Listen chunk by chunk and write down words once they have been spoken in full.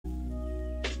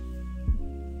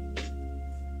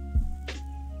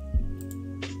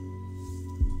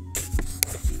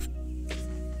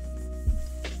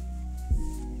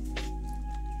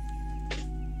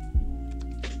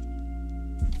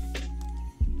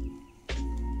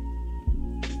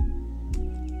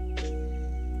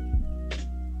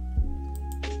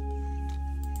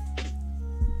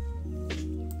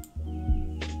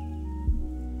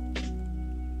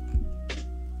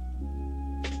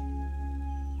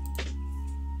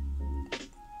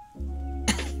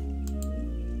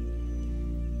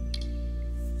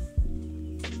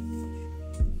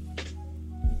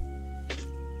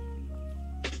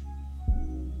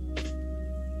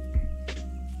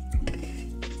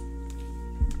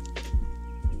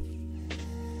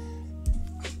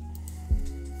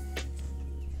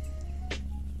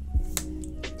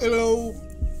Hello,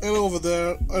 hello over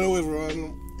there, hello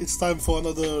everyone. It's time for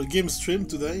another game stream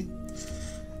today.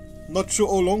 Not sure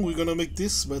how long we're gonna make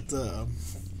this, but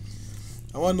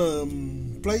I wanna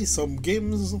play some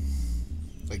games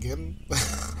again.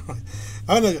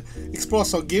 I wanna explore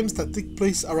some games that take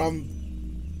place around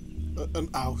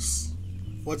an house.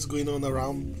 What's going on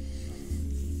around?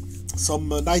 Some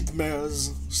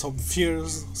nightmares, some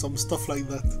fears, some stuff like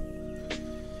that.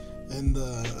 And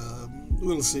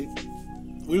we'll see.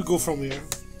 We'll go from here.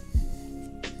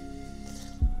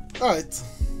 Alright.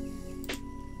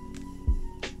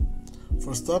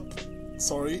 First up,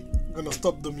 sorry, I'm gonna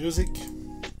stop the music.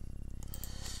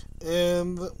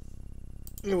 And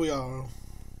here we are.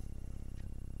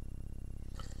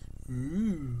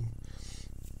 Ooh.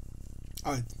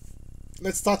 Alright,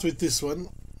 let's start with this one.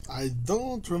 I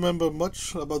don't remember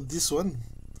much about this one.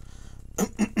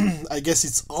 I guess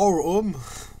it's our home.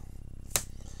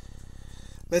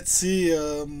 Let's see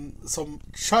some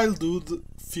childhood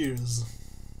fears.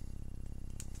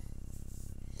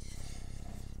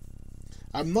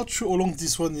 I'm not sure how long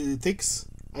this one takes.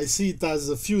 I see it has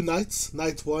a few nights,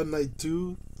 night 1, night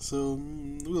 2, so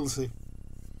we'll see.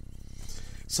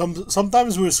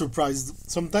 Sometimes we're surprised.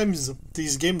 Sometimes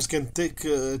these games can take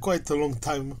quite a long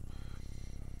time.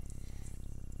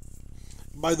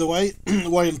 By the way,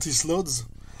 while this loads,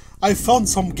 I found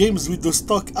some games with the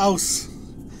stock house.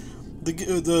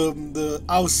 The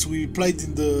house we played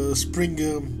in the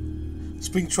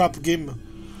spring trap game.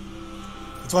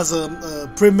 It was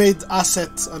a pre-made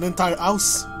asset, an entire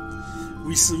house.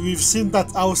 We've seen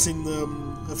that house in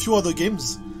a few other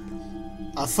games.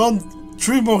 I found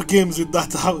 3 more games with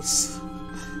that house.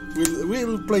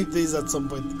 We'll play these at some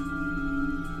point.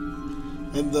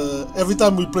 And every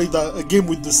time we play a game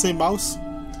with the same house,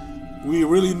 we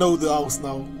really know the house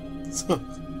now. So,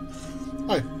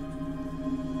 alright.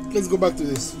 Let's go back to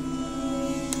this.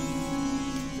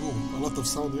 Oh, a lot of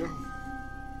sound here.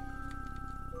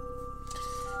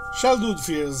 Childhood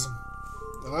fears.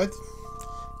 Alright.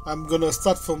 I'm gonna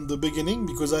start from the beginning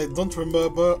because I don't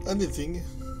remember anything.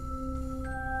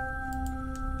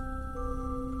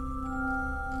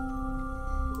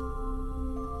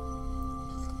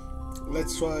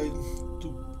 Let's try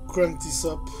to crank this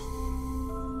up.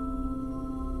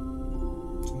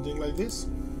 Something like this.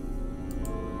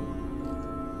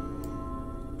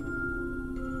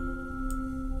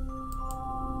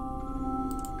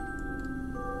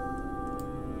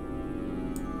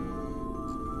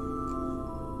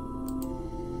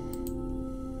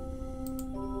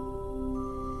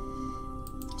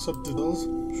 Subtitles,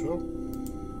 sure.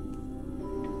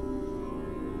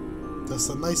 That's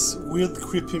a nice, weird,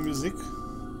 creepy music.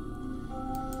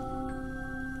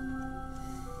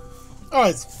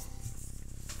 Alright.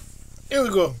 Here we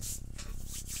go.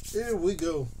 Here we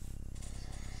go.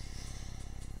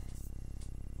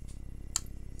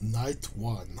 Night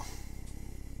 1.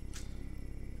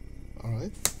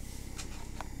 Alright.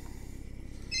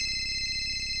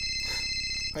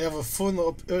 I have a phone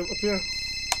up here.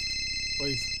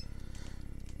 Wait.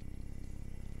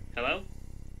 Hello?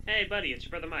 Hey buddy, it's your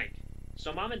brother Mike.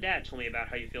 So Mom and Dad told me about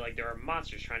how you feel like there are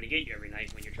monsters trying to get you every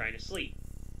night when you're trying to sleep.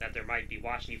 That there might be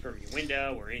watching you from your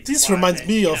window or in this your reminds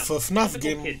me of a FNAF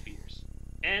game.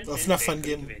 And A FNAF fan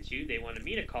game. You, they wanted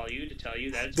me to call you to tell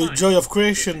you that it's the fine. joy of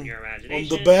creation on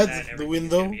the bed, the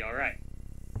window. Be all right.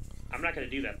 I'm not going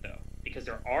to do that though, because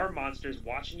there are monsters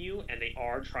watching you and they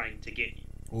are trying to get you.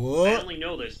 What? I only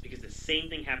know this because the same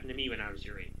thing happened to me when I was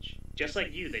your age. Just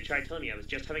like you, they tried telling me I was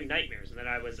just having nightmares and that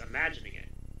I was imagining it.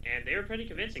 And they were pretty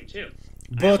convincing too.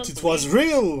 But it was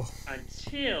real!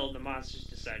 Until the monsters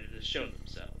decided to show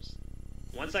themselves.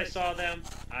 Once I saw them,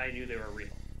 I knew they were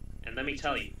real. And let me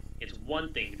tell you, it's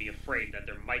one thing to be afraid that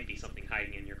there might be something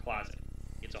hiding in your closet.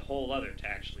 It's a whole other to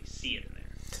actually see it in there.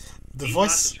 The These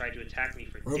voice tried to attack me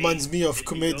for reminds days, me of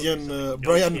comedian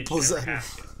Brian Posehn.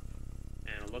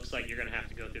 And it looks like you're going to have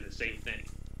to go through the same thing.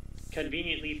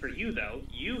 Conveniently for you, though,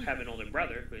 you have an older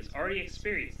brother who has already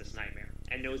experienced this nightmare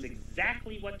and knows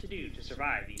exactly what to do to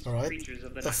survive these creatures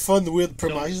of the night. A fun, weird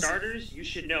premise. So for starters, you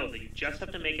should know that you just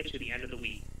have to make it to the end of the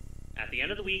week. At the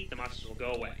end of the week, the monsters will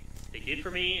go away. They did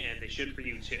for me, and they should for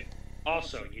you too.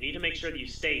 Also, you need to make sure that you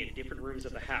stay in different rooms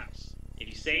of the house. If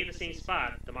you stay in the same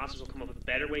spot, the monsters will come up with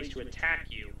better ways to attack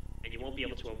you, and you won't be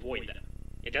able to avoid them.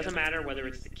 It doesn't matter whether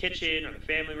it's the kitchen or the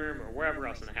family room or wherever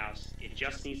else in the house. It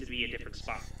just needs to be a different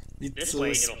spot. This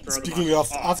way, speaking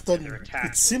of often,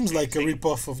 it seems like a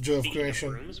ripoff of Joy of Creation.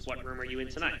 Rooms, what room are you in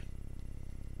tonight?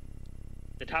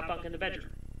 The top bunk in the bedroom.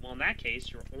 Well, in that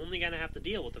case, you're only going to have to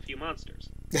deal with a few monsters.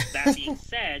 That being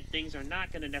said, things are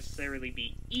not going to necessarily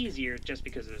be easier just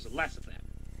because there's less of them.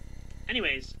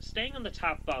 Anyways, staying on the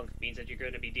top bunk means that you're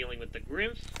going to be dealing with the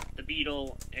Grymph, the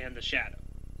Beetle, and the Shadow.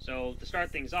 So, to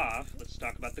start things off, let's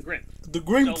talk about the Grymph. The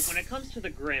Grymph. So, when it comes to the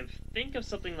Grymph, think of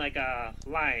something like a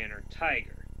lion or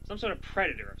tiger, some sort of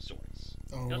predator of sorts.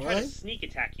 He'll try to sneak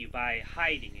attack you by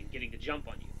hiding and getting the jump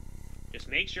on you. Just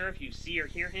make sure if you see or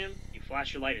hear him, you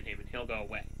flash your light at him and he'll go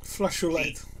away. Flash your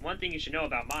light. One thing you should know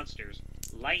about monsters,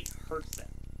 light hurts them,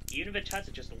 even if it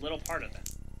touches just a little part of them.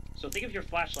 So think of your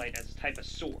flashlight as a type of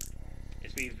sword.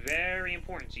 It's going to be very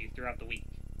important to you throughout the week.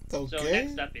 Okay. So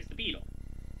next up is the Beetle.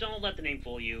 Don't let the name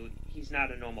fool you, he's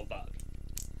not a normal bug.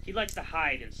 He likes to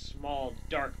hide in small,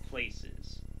 dark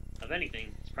places. Of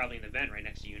anything, it's probably in the vent right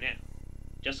next to you now.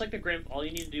 Just like the Grymph, all you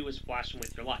need to do is flash him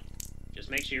with your light. Just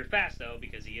make sure you're fast though,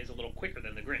 because he is a little quicker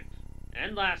than the Grymph.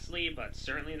 And lastly, but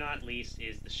certainly not least,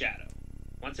 is the Shadow.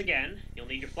 Once again, you'll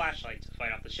need your flashlight to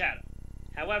fight off the Shadow.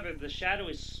 However, the Shadow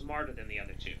is smarter than the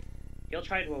other two. He'll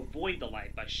try to avoid the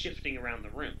light by shifting around the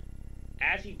room.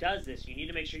 As he does this, you need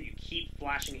to make sure you keep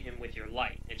flashing him with your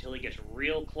light until he gets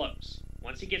real close.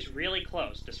 Once he gets really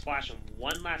close, just flash him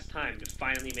one last time to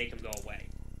finally make him go away.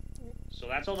 So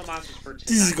that's all the monsters for tonight.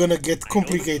 This is gonna get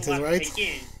complicated, right?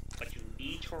 But you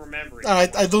need to remember it.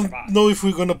 Alright, I don't know if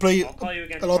we're gonna play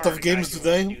a lot of games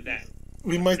today.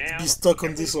 We might be stuck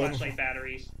on this one. Flashlight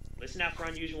batteries, listen out for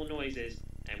unusual noises,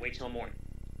 and wait till morning.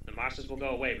 The monsters will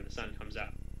go away when the sun comes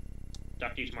up.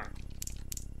 Talk to you tomorrow.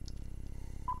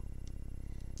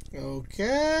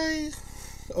 Okay.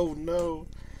 Oh no.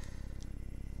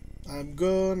 I'm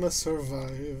gonna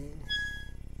survive.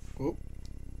 Oh.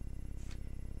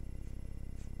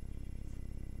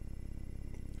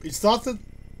 It started?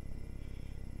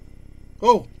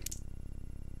 Oh.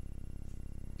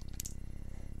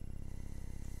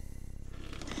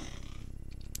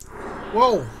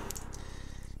 Whoa.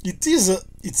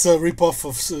 It's a rip-off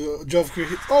of Joy of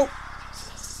Creation. Oh.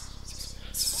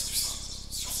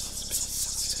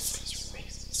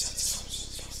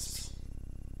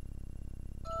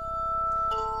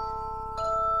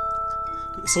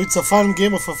 So it's a fun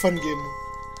game of a fun game.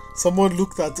 Someone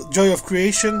looked at Joy of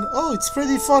Creation. Oh, it's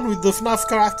pretty fun with the FNAF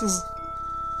characters.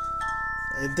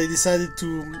 And they decided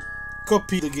to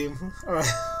copy the game.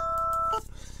 Alright.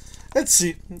 Let's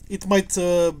see. It might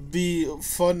be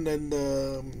fun and...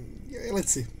 yeah,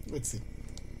 let's see. Let's see.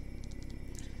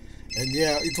 And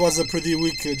yeah, it was a pretty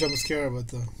weak jump scare,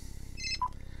 but...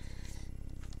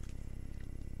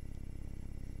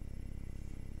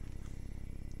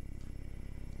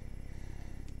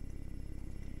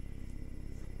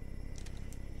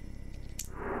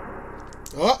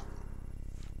 Oh!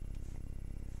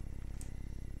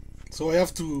 So I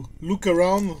have to look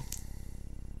around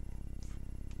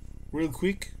real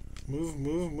quick. Move,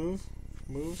 move, move,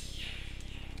 move.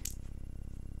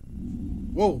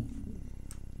 Whoa!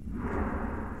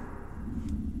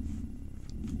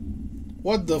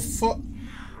 What the fuck?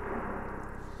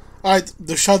 Alright,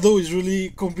 the Shadow is really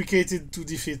complicated to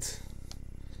defeat.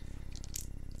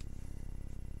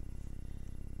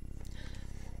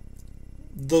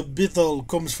 The Beetle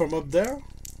comes from up there.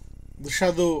 The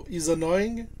Shadow is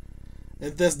annoying.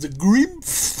 And there's the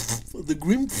Grymph. The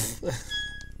Grymph.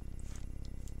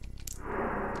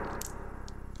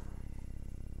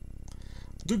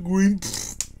 The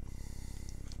Grymph.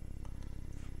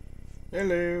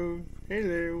 Hello.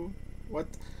 Hello. What?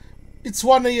 It's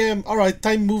 1 AM. Alright,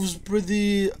 time moves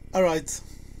pretty... Alright.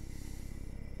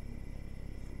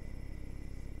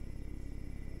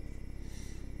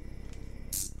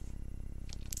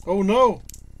 Oh no!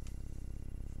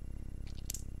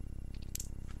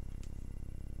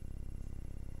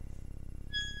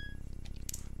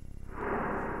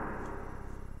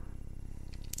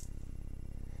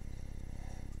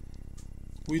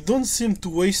 We don't seem to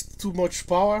waste too much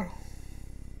power.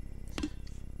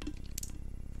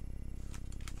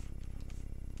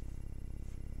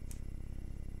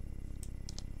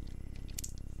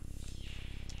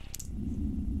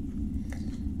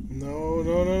 No,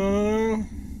 no, no, no, no.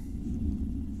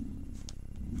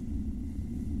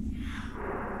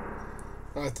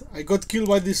 Right, I got killed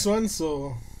by this one,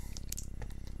 so...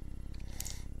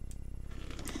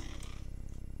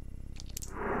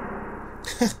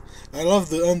 I love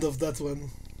the end of that one.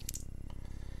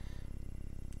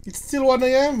 It's still 1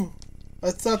 AM?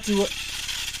 I thought you were...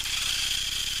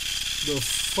 The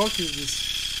fuck is this?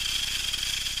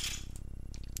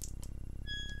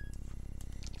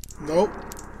 Nope.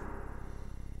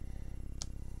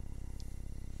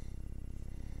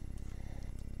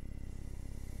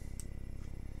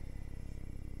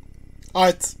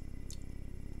 Alright.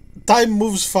 Time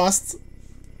moves fast.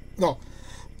 No.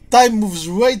 Time moves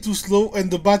way too slow and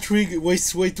the battery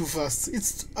wastes way too fast.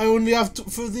 I only have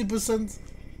 30%.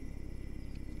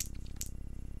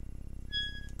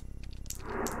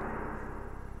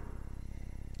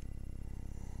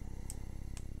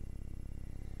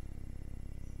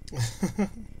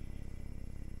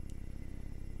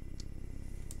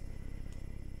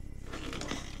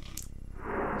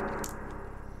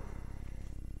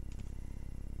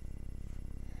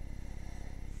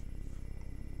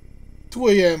 Two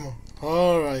AM.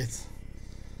 Alright.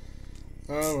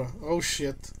 Alright. Oh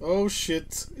shit. Oh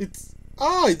shit.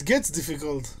 It gets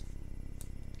difficult.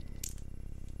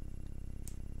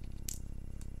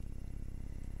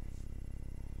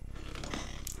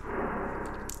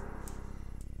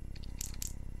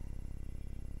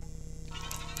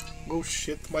 Oh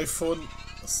shit, my phone.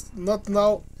 Not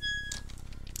now.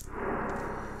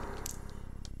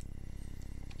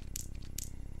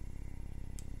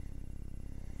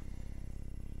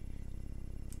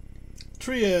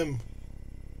 AM.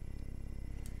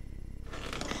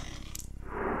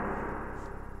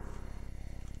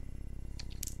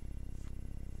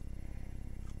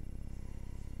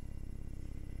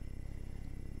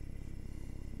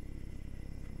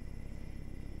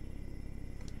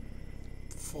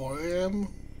 AM.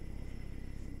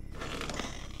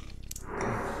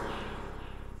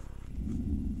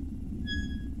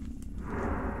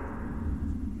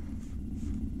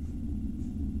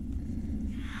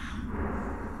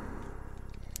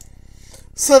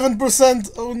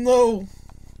 %. Oh no!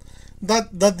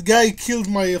 That guy killed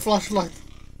my flashlight.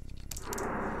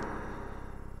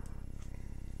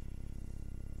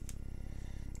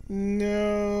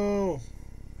 No.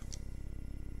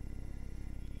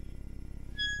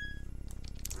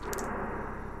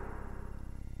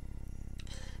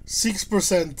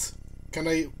 6%. Can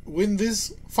I win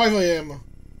this? 5 AM.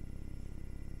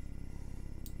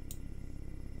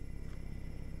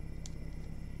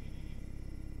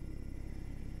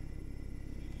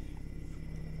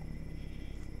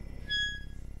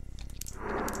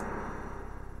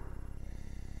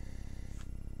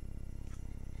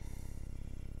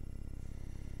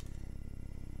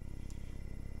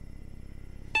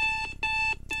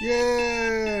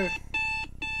 Yeah!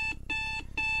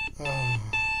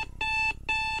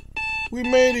 We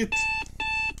made it!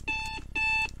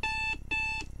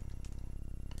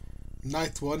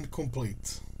 Night 1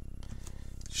 complete.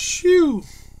 Shoo!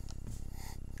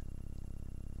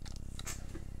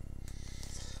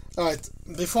 Alright,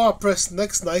 before I press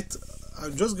next night,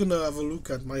 I'm just gonna have a look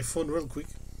at my phone real quick.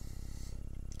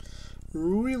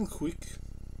 Real quick.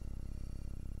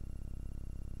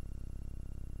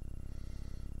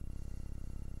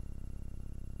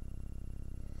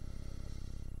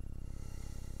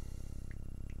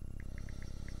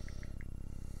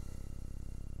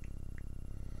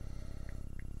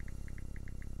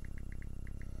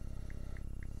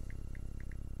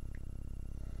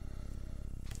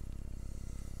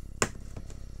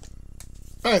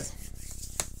 Alright,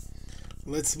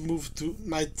 let's move to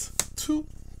night 2.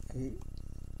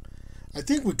 I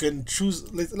think we can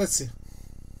choose, let's see.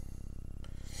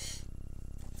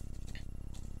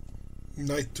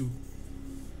 Night 2.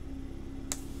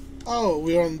 Oh,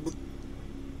 we're on,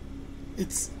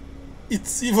 it's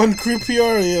even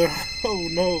creepier here. Oh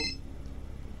no.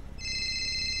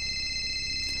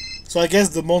 So I guess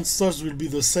the monsters will be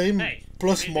the same, hey,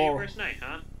 plus more. First night,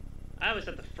 huh? I always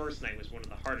thought the first night was one of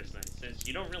the hardest nights, since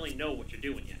you don't really know what you're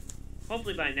doing yet.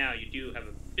 Hopefully by now you do have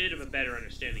a bit of a better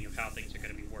understanding of how things are going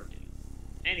to be working.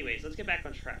 Anyways, let's get back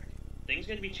on track. Things are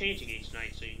going to be changing each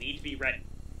night, so you need to be ready.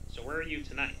 So where are you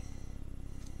tonight?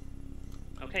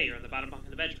 Okay, you're on the bottom bunk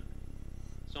in the bedroom.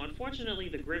 So unfortunately,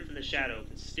 the grid from the shadow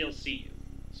can still see you,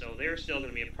 so there's still going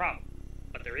to be a problem.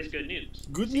 But there is good news.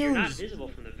 Good news! You're not visible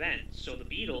from the vent, so the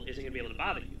beetle isn't going to be able to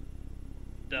bother you.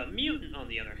 The mutant, on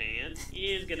the other hand,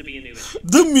 is going to be a new issue.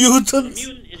 The mutant! The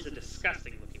mutant is a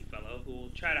disgusting-looking fellow who will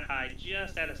try to hide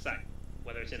just out of sight,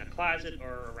 whether it's in a closet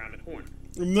or around a corner.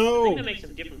 No! The thing that makes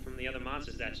him different from the other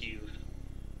monsters that you've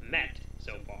met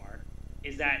so far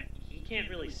is that he can't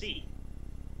really see.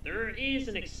 There is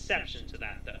an exception to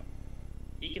that, though.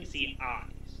 He can see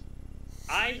eyes.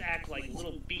 Eyes act like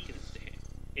little beacons to him.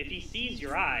 If he sees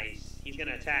your eyes, he's going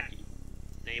to attack you.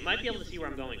 Now, you might be able to see where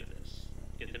I'm going with this.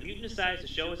 If the mutant decides to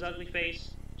show his ugly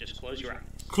face, just close your eyes.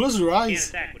 Close your eyes? He can't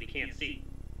attack what he can't see.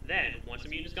 Then, once the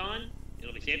mutant is gone,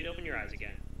 it'll be safe to open your eyes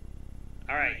again.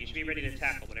 Alright, you should be ready to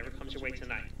tackle whatever comes your way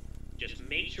tonight. Just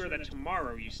make sure that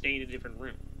tomorrow you stay in a different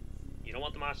room. You don't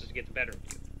want the monsters to get the better of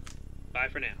you. Bye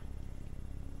for now.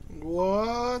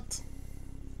 What?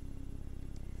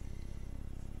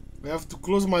 I have to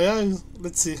close my eyes.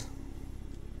 Let's see.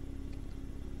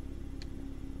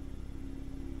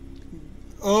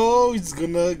 Oh, it's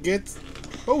gonna get...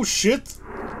 Oh, shit.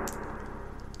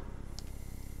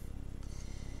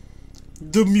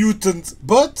 The mutant.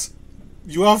 But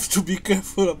you have to be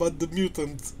careful about the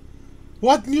mutant.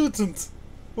 What mutant?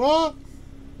 What?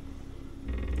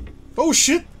 Oh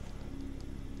shit!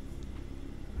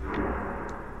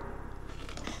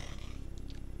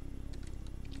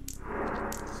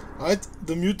 Alright,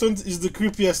 the mutant is the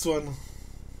creepiest one.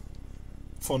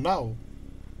 For now.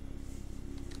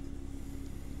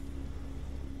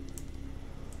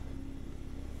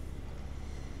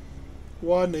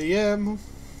 One AM.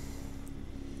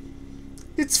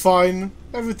 It's fine.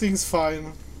 Everything's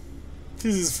fine.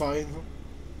 This is fine.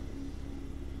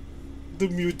 The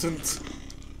mutant.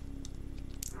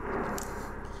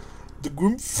 The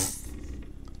Grumpf.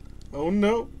 Oh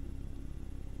no.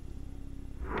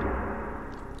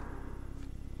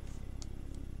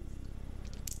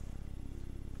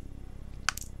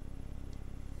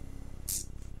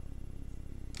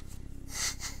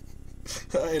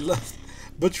 I love.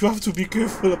 But you have to be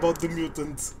careful about the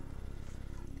mutant.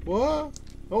 What?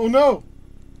 Oh no!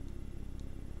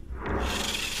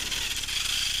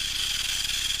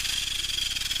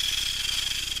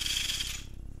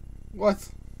 What?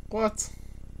 What?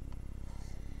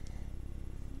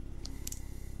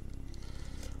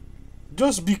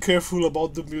 Just be careful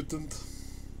about the mutant.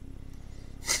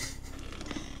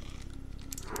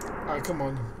 Ah, come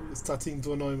on. It's starting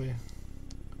to annoy me.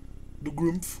 The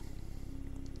Grumpf.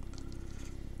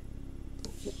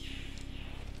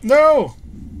 No!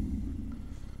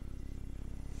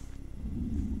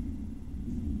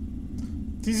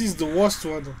 This is the worst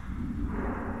one.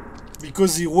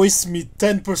 Because he wastes me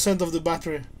 10% of the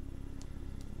battery.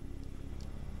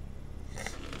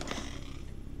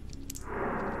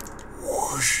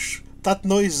 Whoosh. That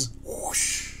noise.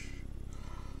 Whoosh.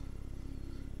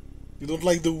 You don't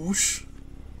like the whoosh?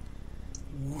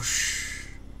 Whoosh.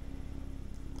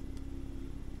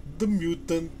 The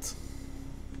mutant.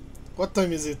 What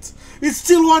time is it? It's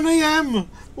still 1 AM!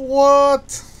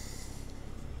 What?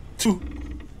 2.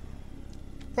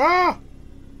 Ah!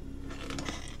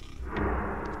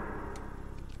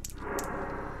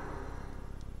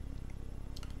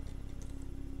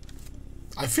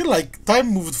 I feel like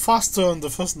time moved faster on the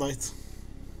first night.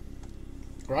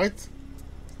 Right?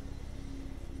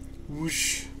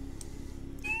 Whoosh.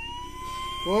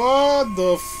 What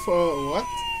the what?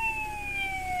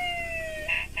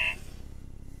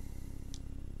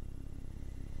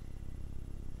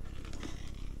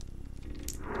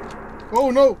 Oh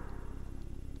no!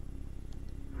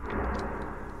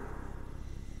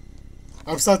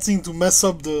 I'm starting to mess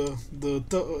up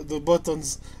the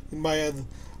buttons in my head.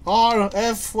 R,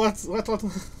 F, what?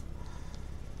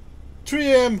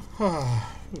 3M.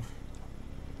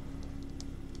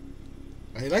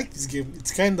 I like this game.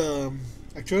 It's kinda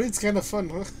actually it's kinda fun,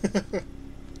 huh?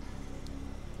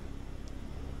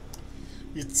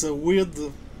 It's a weird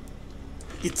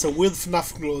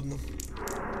FNAF clone.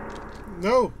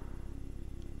 No.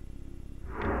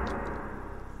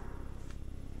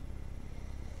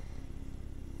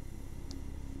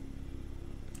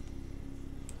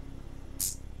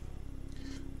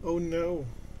 Oh no.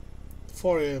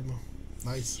 4 AM.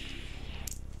 Nice.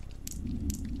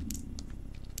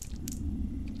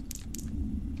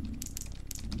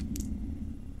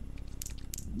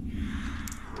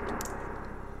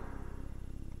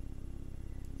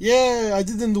 Yeah, I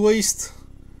didn't waste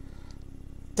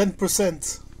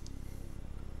 10%.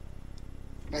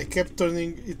 I kept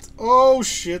turning it. Oh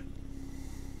shit.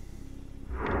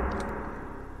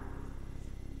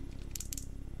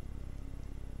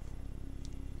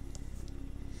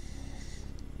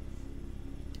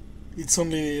 It's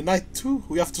only night 2.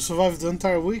 We have to survive the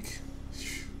entire week.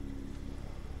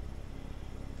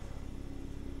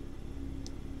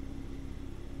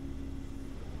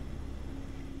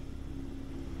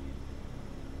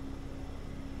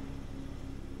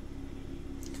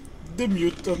 The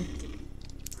mutant.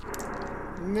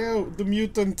 No, the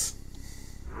mutant.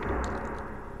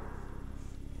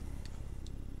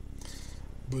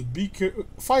 But be careful.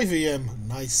 5 AM.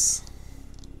 Nice.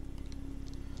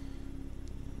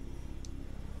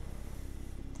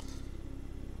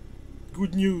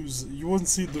 Good news. You won't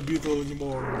see the beetle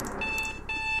anymore.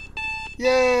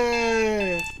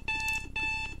 Yay!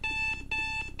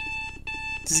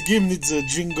 This game needs a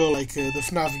jingle like the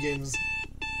FNAF games.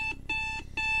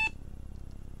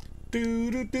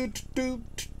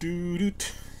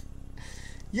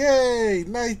 Yay!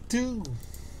 Night 2.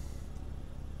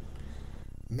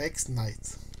 Next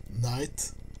night.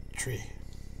 Night 3.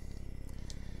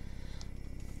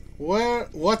 Where?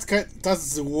 What kind?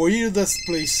 That's the weirdest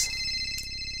place.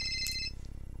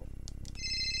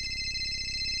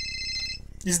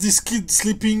 Is this kid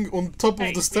sleeping on top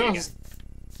of the stairs?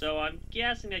 So I'm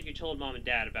guessing that you told Mom and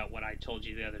Dad about what I told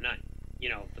you the other night. You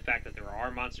know, the fact that there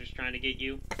are monsters trying to get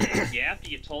you. Yeah,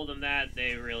 after you told them that,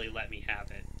 they really let me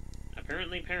have it.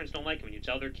 Apparently, parents don't like it when you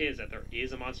tell their kids that there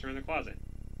is a monster in their closet.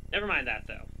 Never mind that,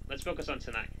 though. Let's focus on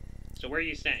tonight. So where are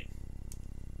you staying?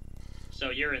 So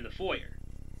you're in the foyer.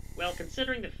 Well,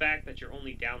 considering the fact that you're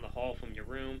only down the hall from your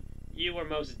room, you are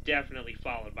most definitely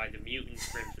followed by the mutant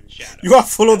Crimson Shadow. You are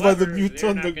followed However, by the mutant.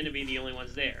 They're not going to be the only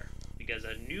ones there, because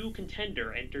a new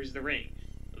contender enters the ring,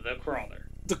 the Crawler.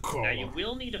 The Crawler. Now, you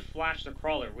will need to flash the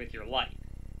Crawler with your light,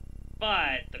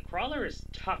 but the Crawler is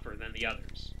tougher than the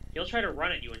others. He'll try to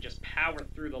run at you and just power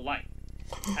through the light.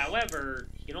 However,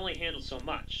 he can only handle so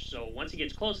much, so once he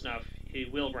gets close enough, he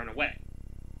will run away.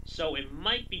 So it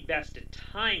might be best to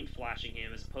time flashing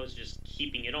him as opposed to just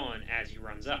keeping it on as he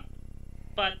runs up.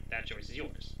 But that choice is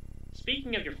yours.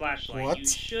 Speaking of your flashlight, you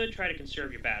should try to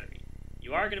conserve your battery.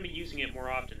 You are going to be using it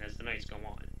more often as the nights go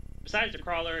on. Besides the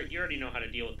Crawler, you already know how to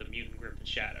deal with the mutant Crimson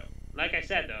Shadow. Like I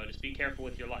said though, just be careful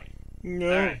with your light. No.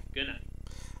 Alright, good night.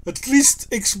 At least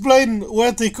explain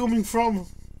where they're coming from.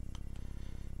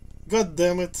 God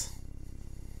damn it.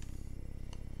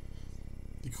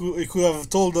 He could have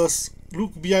told us,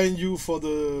 look behind you for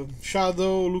the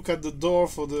shadow, look at the door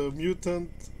for the mutant.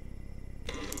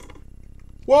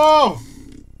 Whoa!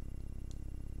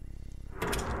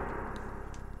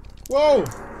 Whoa!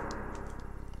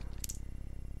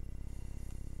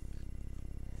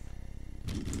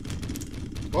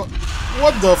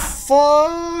 What the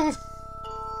fuck?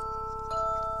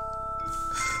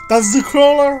 That's the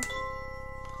Crawler?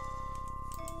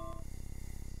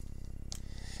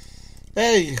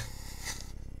 Hey!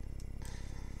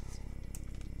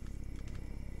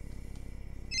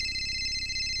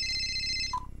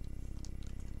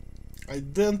 I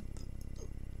didn't...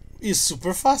 He's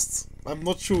super fast. I'm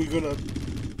not sure we're gonna...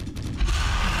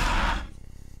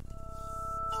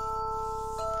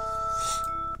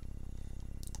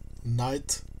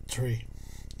 Night 3.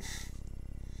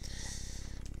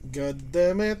 God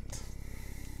damn it.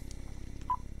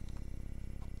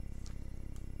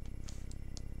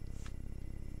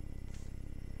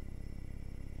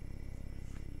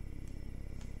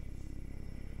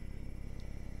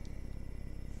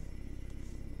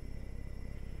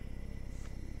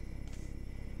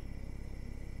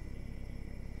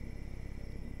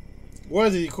 Where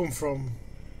did he come from?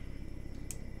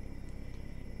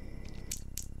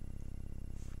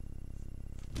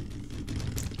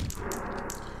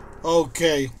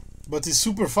 Okay, but he's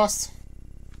super fast.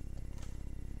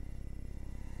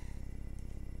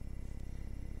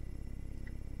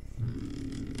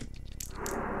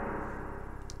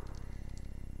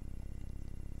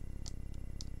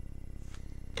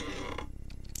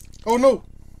 Oh no!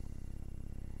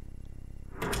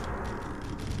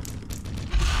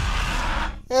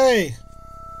 Hey!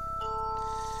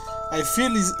 I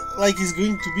feel like he's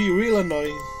going to be real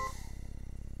annoying.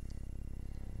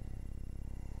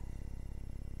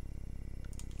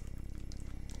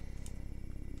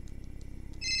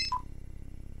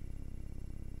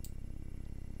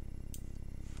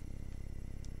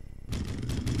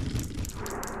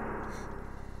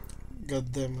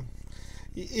 God damn it.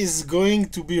 He is going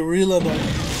to be real annoying.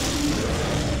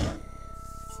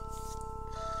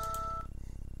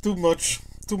 Too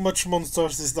much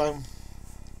monsters this time.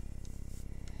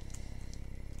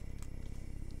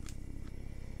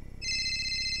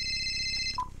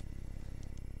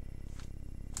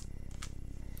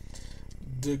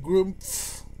 The Grump,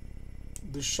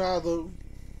 the Shadow,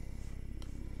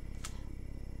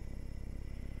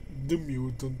 the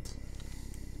Mutant.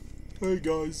 Hey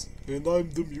guys, and I'm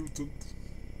the Mutant.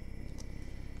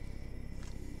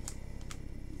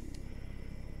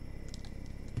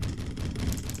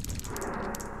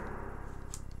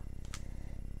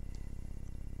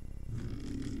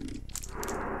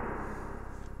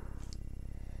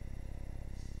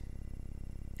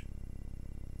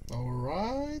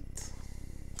 Alright.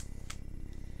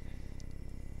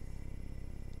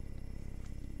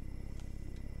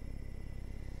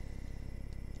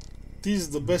 This is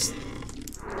the best.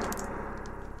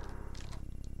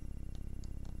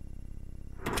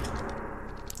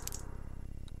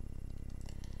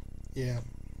 Yeah.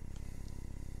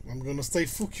 I'm gonna stay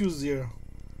focused here.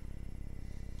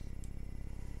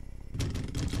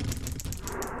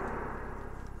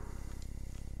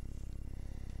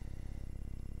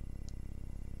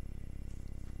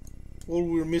 All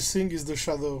we're missing is the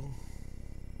shadow.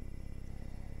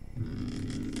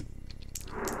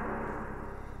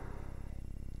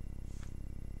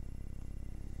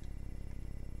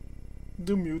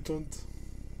 The mutant.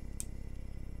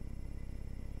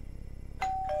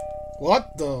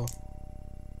 What the?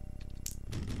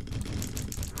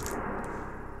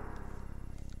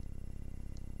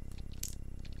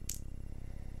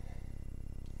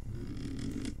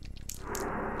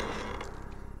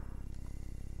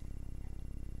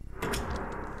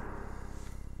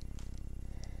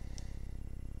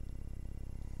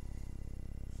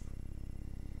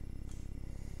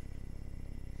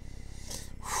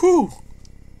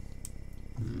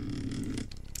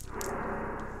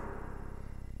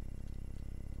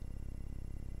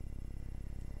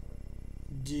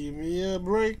 Give me a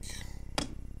break.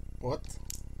 What?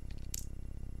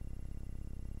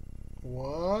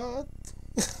 What?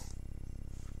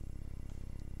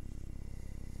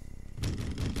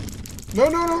 No,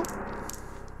 no, no.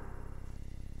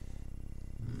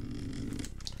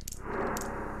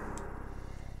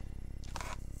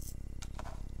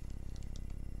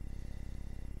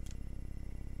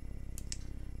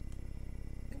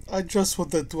 I just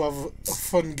wanted to have a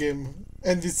fun game,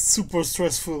 and it's super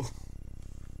stressful.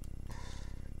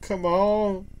 Come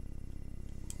on.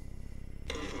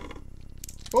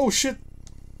 Oh shit.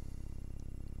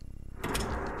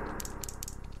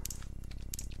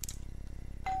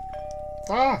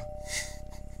 Ah.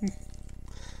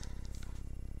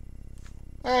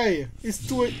 Hey, it's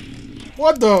too.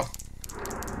 What the?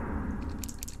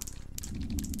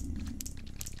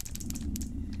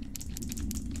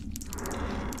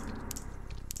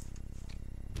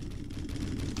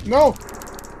 No.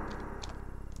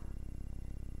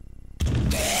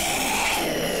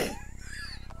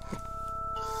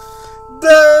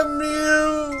 Damn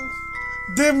you!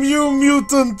 Damn you,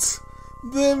 mutant!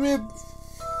 Damn it!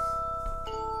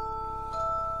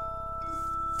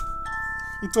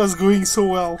 It was going so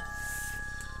well.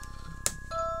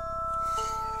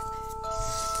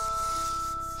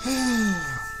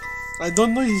 I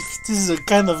don't know if this is a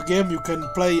kind of game you can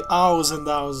play hours and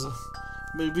hours.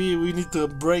 Maybe we need a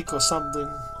break or something.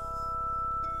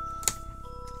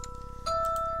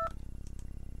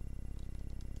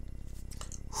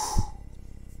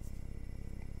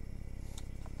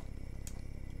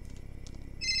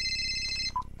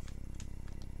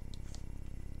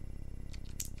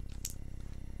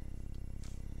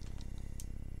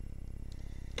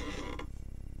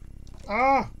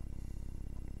 Ah!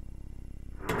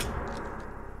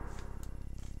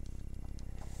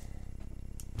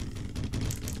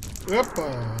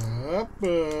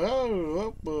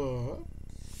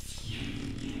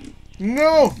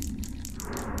 No!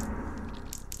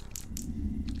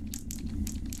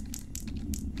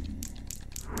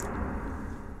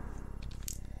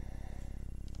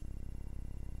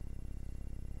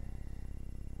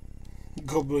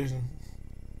 Goblin.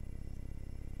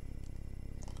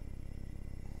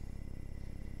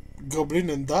 Goblin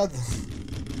and Dad?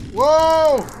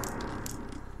 Whoa!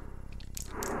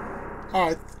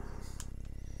 Alright.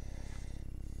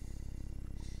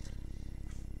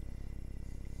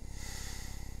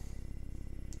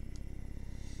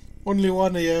 Only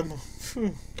 1 AM.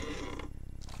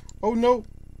 Oh no!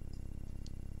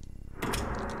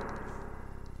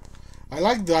 I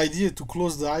like the idea to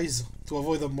close the eyes to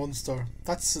avoid a monster.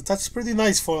 That's pretty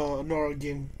nice for an horror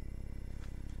game.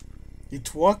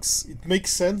 It works, it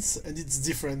makes sense, and it's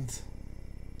different.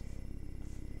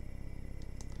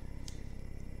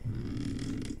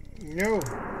 No.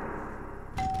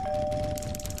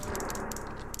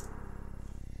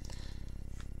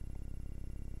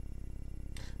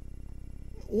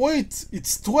 Wait,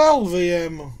 it's 12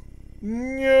 AM.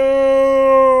 No.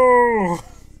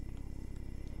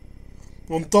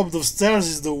 On top of the stairs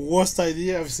is the worst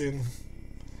idea I've seen.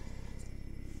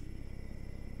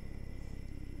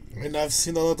 And I've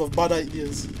seen a lot of bad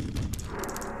ideas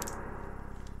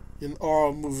in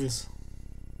horror movies.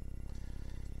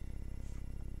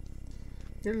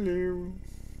 Hello.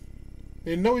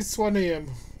 And now it's 1 AM.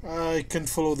 I can't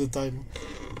follow the time.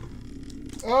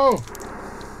 Oh!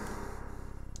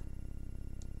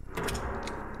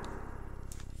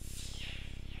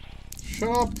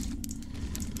 Shut up!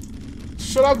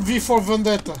 Shut up, V for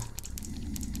Vendetta!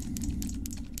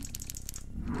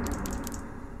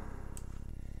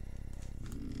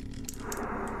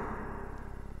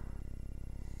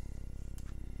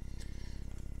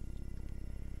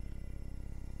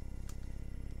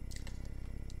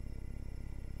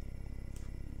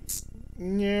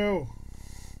 No.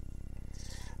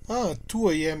 Ah, 2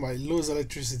 AM, I lose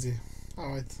electricity.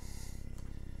 Alright.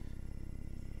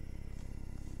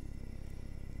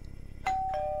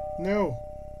 No.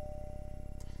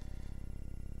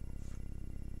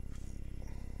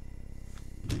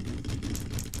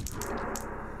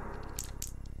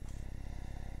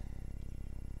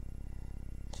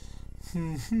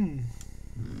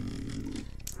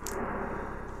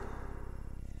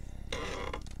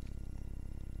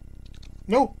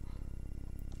 No.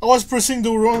 I was pressing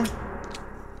the wrong.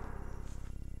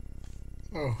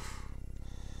 Oh.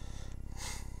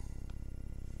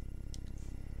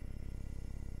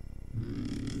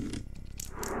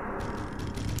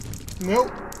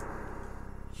 No.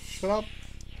 Shut up.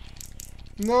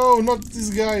 No, not this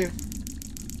guy.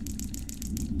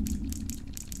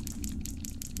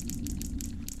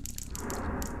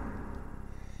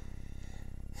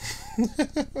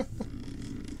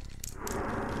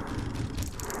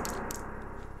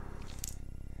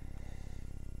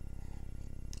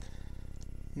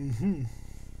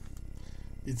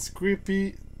 It's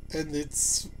creepy and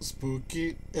it's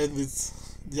spooky and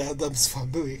it's the Addams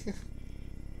Family.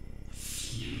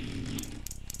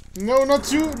 No,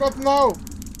 not you, not now.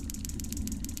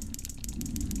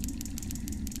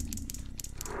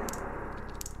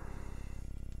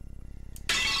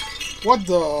 What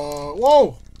the?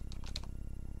 Whoa!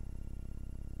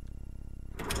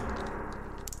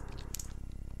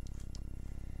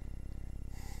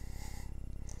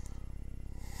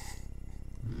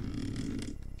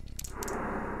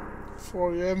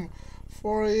 4 a.m.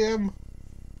 4 a.m.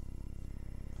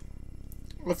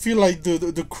 I feel like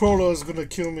the crawler is gonna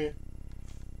kill me.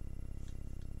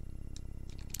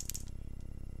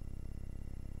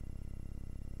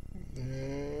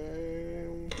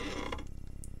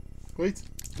 Wait.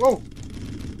 Whoa!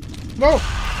 No!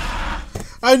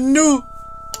 I knew!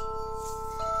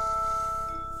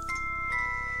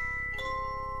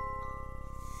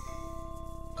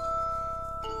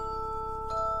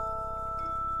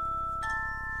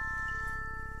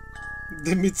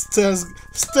 They meet stairs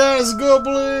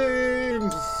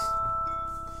goblin.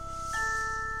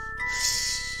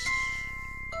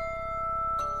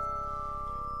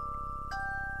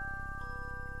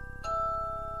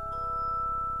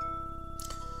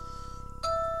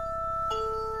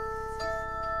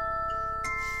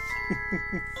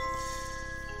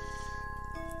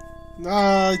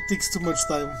 Nah, it takes too much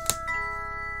time.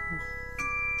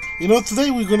 You know, today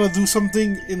we're gonna do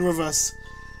something in reverse.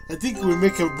 I think we'll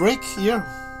make a break here.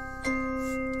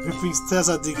 Ripping Stairs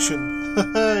Addiction.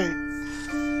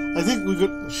 I think we're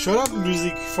gonna... Shut up,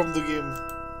 music from the game.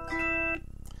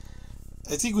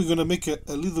 I think we're gonna make a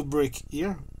little break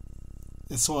here.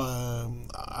 So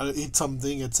I'll eat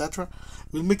something, etc.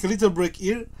 We'll make a little break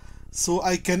here. So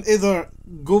I can either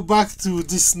go back to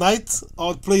this night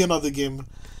or play another game.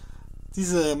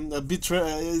 This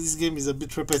this game is a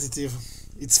bit repetitive.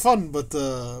 It's fun, but...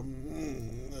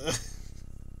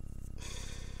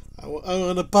 I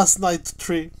want to pass night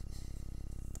 3.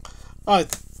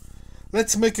 Alright,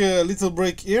 let's make a little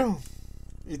break here.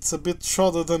 It's a bit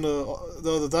shorter than the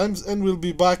other times, and we'll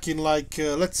be back in like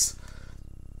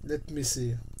let me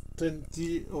see,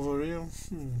 20 over here.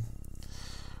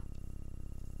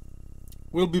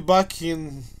 We'll be back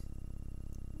in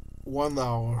 1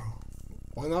 hour.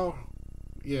 1 hour?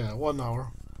 Yeah, 1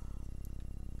 hour.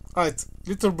 Alright,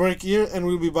 little break here, and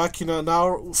we'll be back in an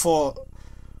hour for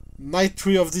night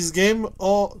 3 of this game,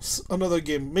 or another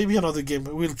game. Maybe another game.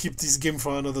 We'll keep this game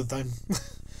for another time.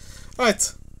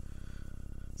 Alright.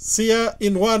 See ya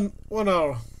in one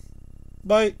hour.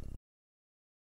 Bye.